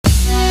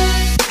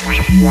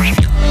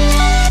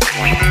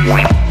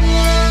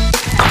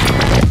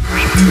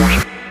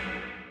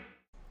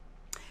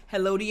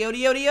Hello,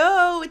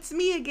 Dio, it's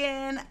me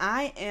again.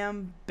 I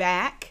am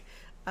back,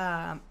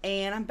 and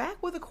I'm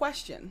back with a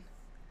question.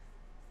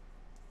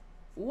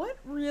 What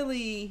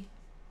really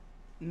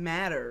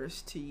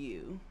matters to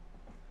you?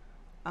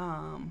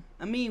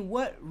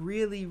 What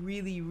really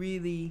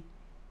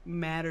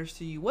matters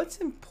to you? What's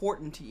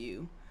important to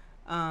you?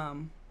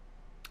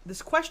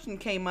 This question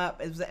came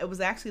up. It was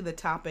actually the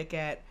topic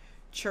at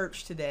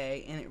church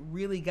today, and it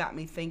really got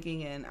me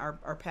thinking. And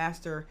our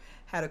pastor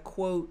had a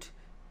quote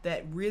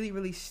that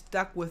really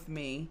stuck with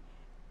me,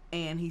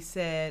 and he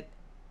said,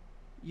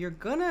 "You're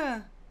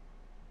gonna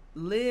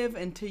live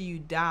until you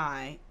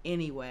die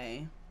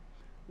anyway.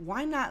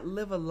 Why not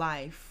live a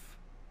life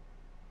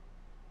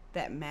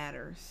that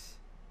matters?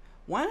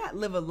 Why not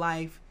live a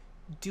life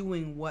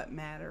doing what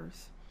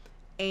matters?"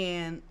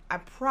 And I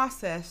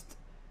processed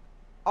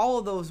all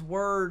of those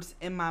words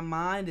in my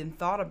mind and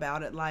thought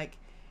about it, like,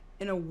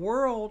 in a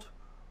world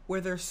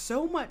where there's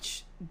so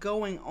much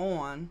going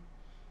on,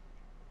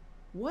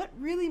 what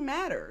really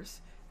matters?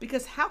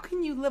 Because how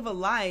can you live a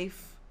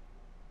life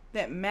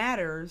that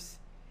matters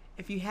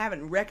if you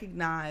haven't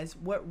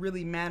recognized what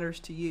really matters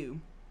to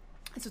you?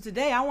 And so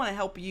today I want to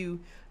help you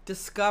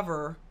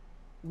discover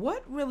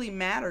what really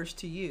matters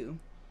to you.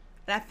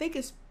 And I think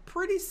it's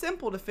pretty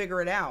simple to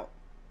figure it out.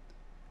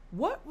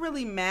 What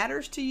really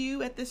matters to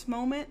you at this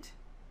moment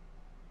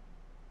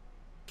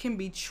can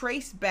be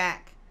traced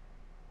back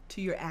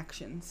to your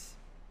actions.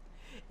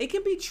 It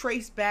can be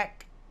traced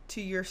back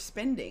to your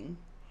spending.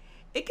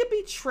 It can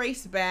be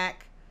traced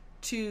back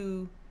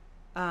to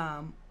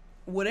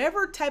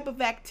whatever type of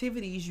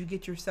activities you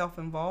get yourself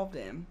involved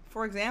in.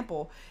 For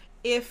example,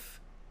 if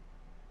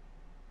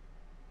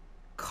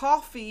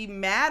coffee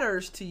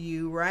matters to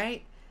you,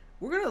 right?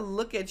 We're going to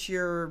look at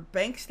your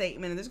bank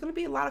statement, and there's going to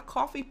be a lot of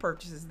coffee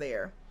purchases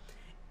there.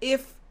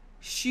 If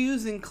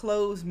shoes and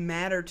clothes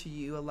matter to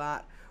you a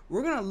lot,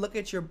 we're going to look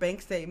at your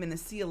bank statement and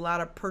see a lot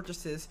of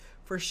purchases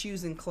for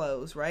shoes and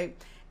clothes, right?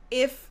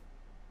 If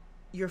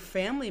your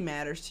family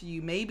matters to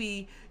you,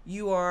 maybe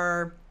you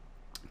are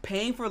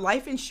paying for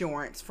life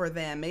insurance for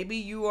them. Maybe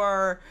you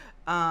are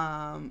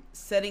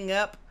setting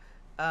up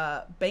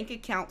bank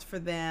accounts for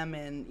them,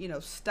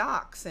 and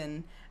stocks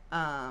and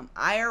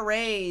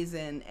IRAs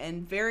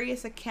and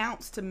various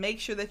accounts to make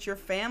sure that your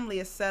family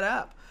is set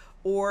up.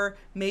 Or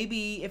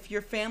maybe if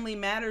your family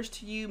matters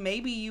to you,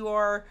 maybe you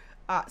are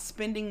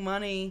spending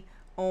money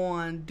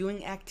on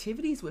doing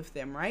activities with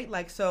them, right?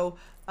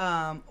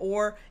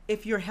 Or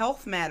if your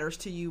health matters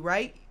to you,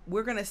 right?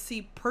 We're going to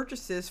see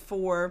purchases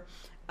for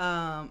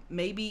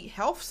maybe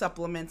health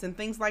supplements and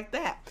things like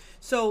that.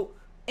 So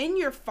in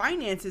your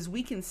finances,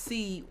 we can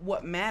see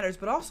what matters,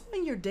 but also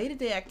in your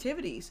day-to-day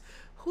activities.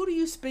 Who do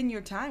you spend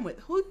your time with?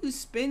 Who you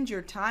spend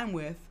your time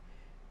with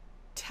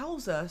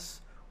tells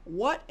us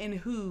what and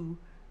who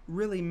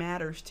really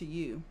matters to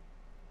you.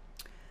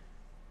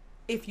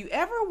 If you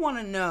ever want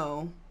to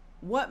know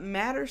what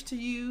matters to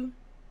you,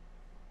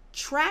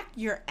 track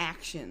your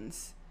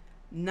actions,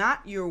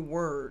 not your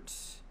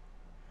words.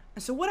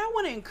 And so what I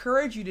want to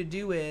encourage you to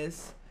do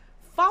is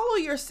follow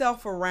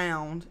yourself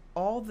around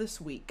all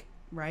this week,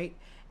 right?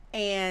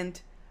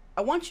 And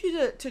I want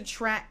you to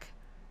track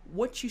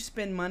what you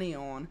spend money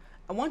on.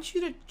 I want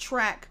you to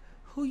track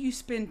who you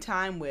spend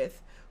time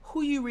with,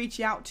 who you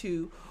reach out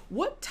to,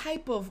 what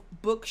type of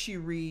books you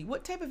read,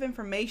 what type of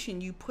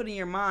information you put in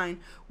your mind,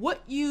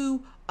 what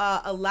you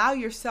allow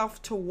yourself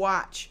to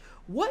watch,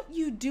 what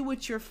you do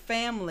with your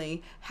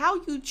family, how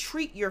you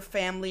treat your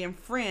family and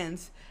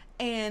friends.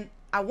 And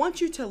I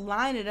want you to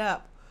line it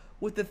up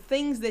with the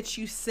things that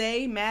you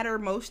say matter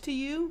most to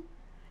you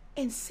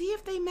and see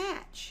if they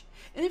match.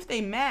 And if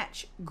they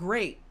match,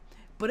 great.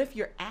 But if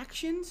your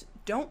actions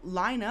don't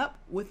line up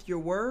with your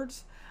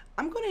words,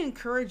 I'm going to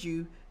encourage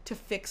you to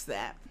fix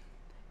that.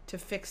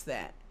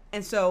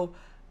 And so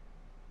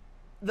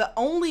the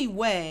only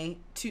way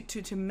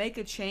to make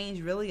a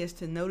change really is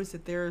to notice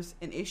that there's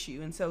an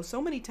issue. And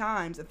so many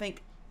times I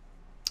think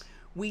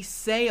we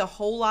say a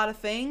whole lot of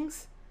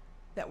things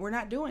that we're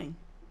not doing.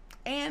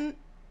 And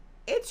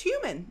it's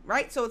human,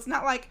 right? So it's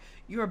not like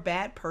you're a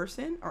bad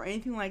person or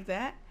anything like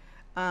that.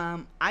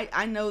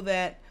 I know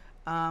that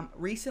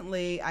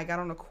recently I got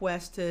on a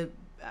quest to,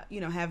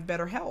 have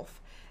better health.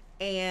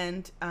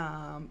 And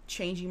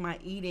changing my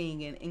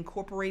eating and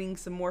incorporating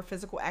some more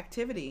physical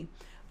activity.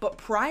 But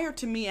prior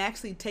to me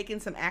actually taking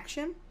some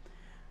action,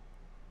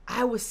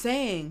 I was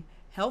saying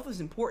health is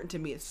important to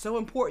me. It's so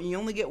important. You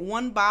only get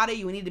one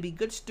body. We need to be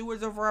good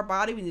stewards over our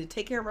body. We need to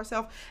take care of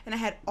ourselves. And I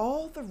had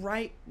all the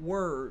right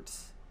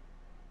words,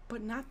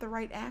 but not the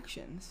right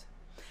actions.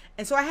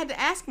 And so I had to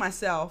ask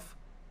myself,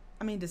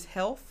 does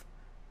health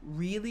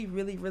really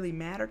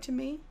matter to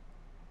me?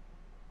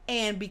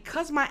 And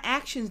because my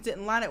actions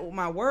didn't line up with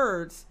my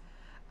words,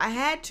 I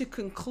had to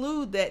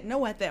conclude that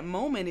no, at that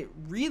moment, it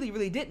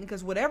really didn't.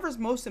 Because whatever's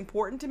most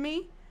important to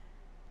me,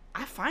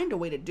 I find a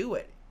way to do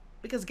it.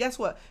 Because guess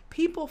what?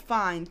 People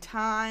find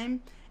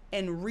time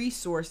and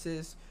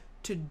resources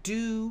to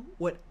do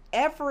what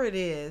whatever it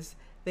is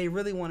they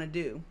really want to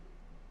do.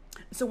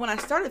 So when I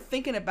started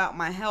thinking about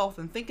my health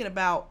and thinking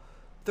about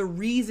the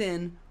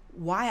reason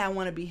why I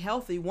want to be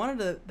healthy, one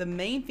of the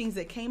main things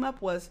that came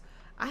up was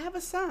I have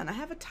a son, I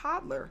have a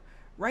toddler,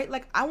 right?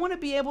 Like I want to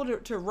be able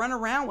to run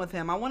around with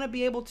him. I want to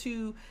be able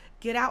to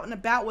get out and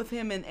about with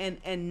him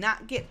and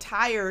not get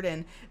tired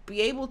and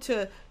be able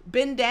to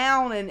bend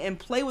down and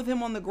play with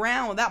him on the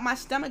ground without my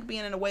stomach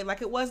being in a way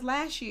like it was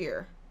last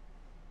year.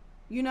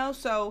 You know,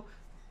 so,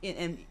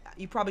 and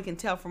you probably can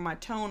tell from my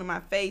tone and my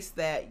face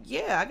that,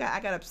 yeah, I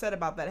got upset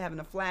about that, having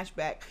a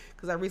flashback,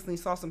 because I recently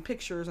saw some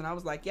pictures and I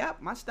was like,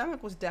 yep, my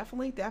stomach was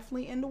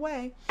definitely in the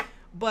way.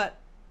 But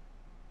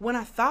when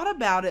I thought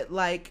about it,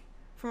 like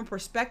from a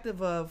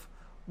perspective of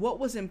what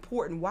was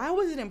important, why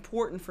was it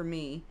important for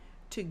me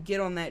to get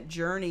on that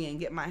journey and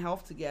get my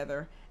health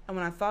together? And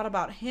when I thought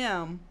about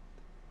him,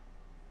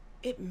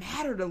 it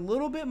mattered a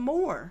little bit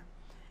more.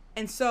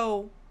 And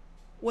so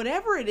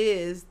whatever it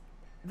is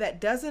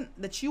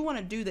that you want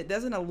to do that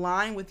doesn't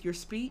align with your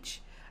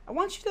speech, I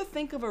want you to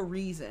think of a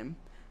reason.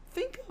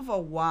 Think of a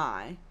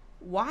why.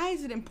 Why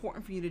is it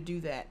important for you to do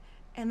that?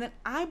 And then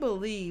I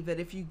believe that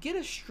if you get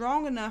a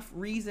strong enough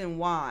reason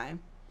why,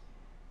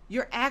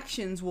 your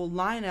actions will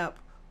line up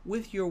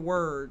with your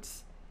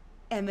words,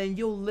 and then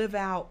you'll live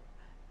a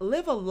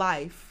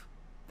life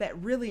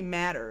that really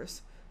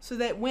matters, so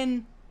that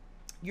when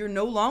you're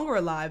no longer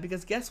alive,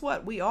 because guess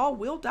what? We all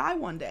will die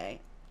one day.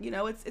 You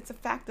know, it's a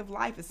fact of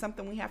life. It's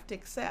something we have to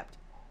accept.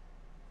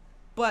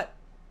 But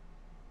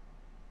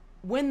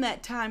when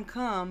that time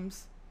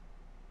comes,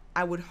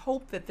 I would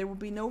hope that there will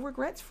be no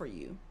regrets for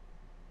you.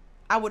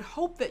 I would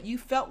hope that you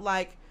felt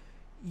like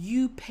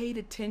you paid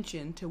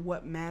attention to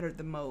what mattered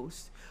the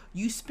most.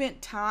 You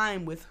spent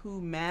time with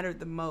who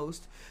mattered the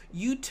most.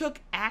 You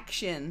took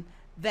action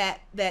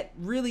that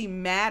really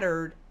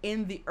mattered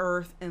in the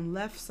earth and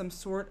left some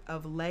sort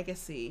of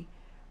legacy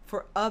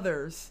for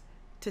others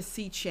to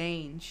see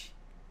change.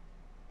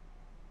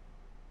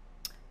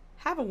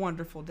 Have a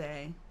wonderful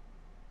day.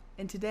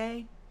 And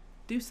today,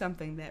 do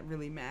something that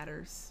really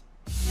matters.